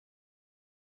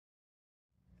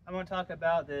I'm going to talk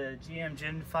about the GM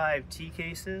Gen 5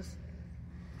 T-cases,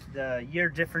 the year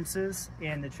differences,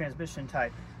 and the transmission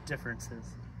type differences.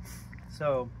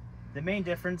 So the main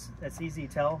difference that's easy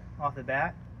to tell off the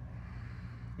bat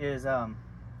is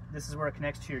this is where it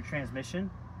connects to your transmission.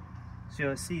 So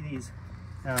you'll see these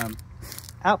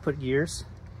output gears.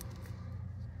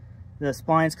 The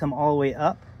splines come all the way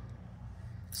up.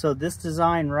 So this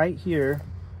design right here,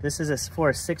 this is for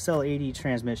a 6L80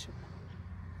 transmission.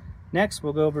 Next,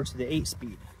 we'll go over to the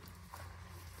 8-speed.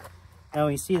 Now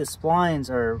you see the splines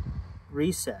are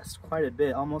recessed quite a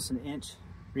bit, almost an inch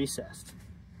recessed.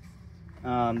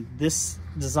 This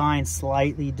design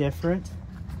slightly different.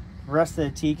 The rest of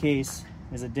the T-case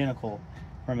is identical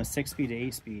from a 6-speed to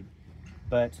 8-speed,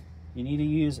 but you need to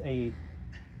use a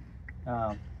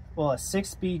well, a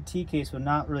 6-speed T-case would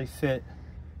not really fit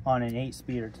on an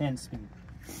 8-speed or 10-speed,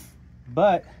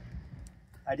 but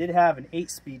I did have an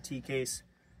 8-speed T-case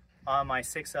on my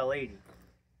 6L80.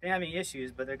 Didn't have any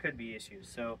issues, but there could be issues.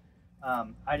 So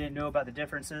I didn't know about the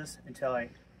differences until I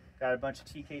got a bunch of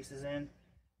T-cases in.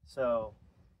 So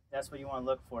that's what you want to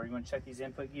look for. You want to check these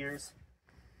input gears.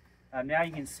 Now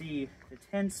you can see the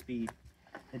 10-speed.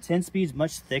 The 10-speed is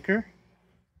much thicker,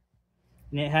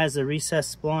 and it has the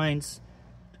recessed splines,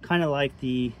 kind of like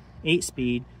the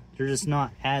 8-speed. They're just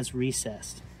not as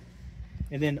recessed.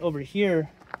 And then over here,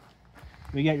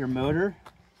 we got your motor,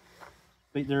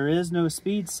 but there is no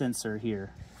speed sensor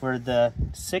here. For the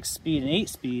 6-speed and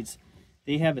 8-speeds,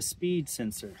 they have a speed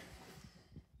sensor.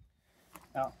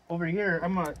 Now over here,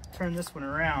 I'm gonna turn this one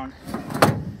around,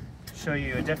 show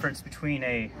you a difference between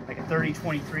like a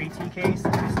 3023 T-case,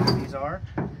 that's what these are,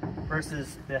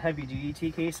 versus the heavy-duty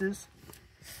T-cases.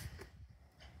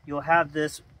 You'll have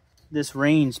this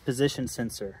range position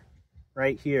sensor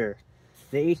right here.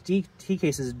 The HD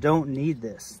T-cases don't need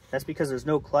this. That's because there's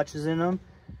no clutches in them.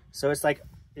 So it's like,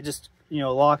 it just,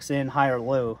 locks in high or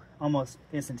low, almost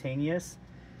instantaneous.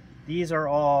 These are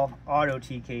all auto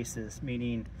T-cases,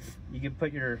 meaning you can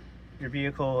put your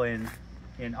vehicle in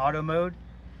auto mode,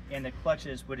 and the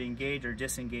clutches would engage or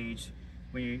disengage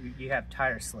when you have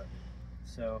tire slip.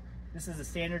 So this is a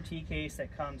standard T-case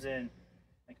that comes in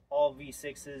like all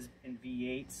V6s and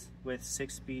V8s with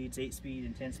 6 speeds, 8 speed,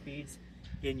 and 10 speeds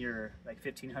in your like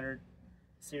 1500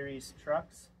 series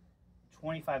trucks.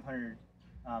 2500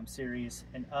 series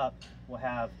and up will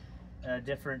have a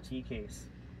different T-case,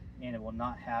 and it will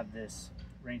not have this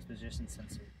range position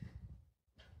sensor.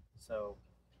 So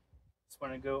just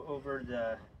want to go over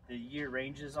the year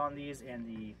ranges on these and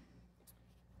the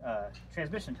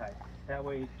transmission type. That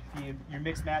way, if you're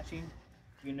mix matching,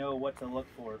 you know what to look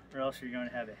for, or else you're going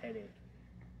to have a headache.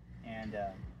 And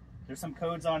there's some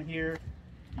codes on here.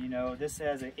 This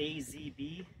says an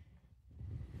AZB.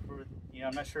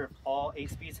 I'm not sure if all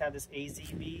 8-speeds have this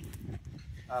AZB.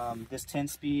 This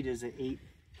 10-speed is an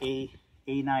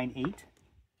A98,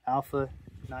 Alpha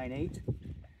 98.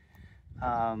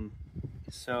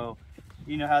 So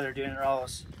you know how they're doing it, they're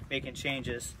always making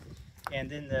changes. And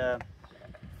then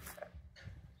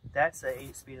that's an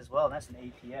 8-speed as well, and that's an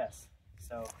APS.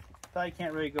 So probably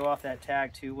can't really go off that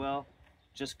tag too well.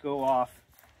 Just go off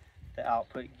the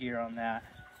output gear on that,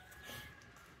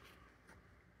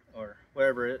 or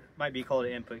whatever it might be called,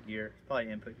 an input gear. Probably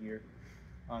input gear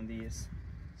on these.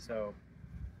 So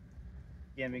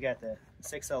again, we got the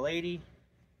 6L80,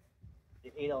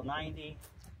 the 8L90,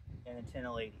 and the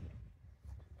 10L80.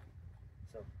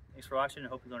 So thanks for watching, I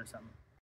hope you learned something.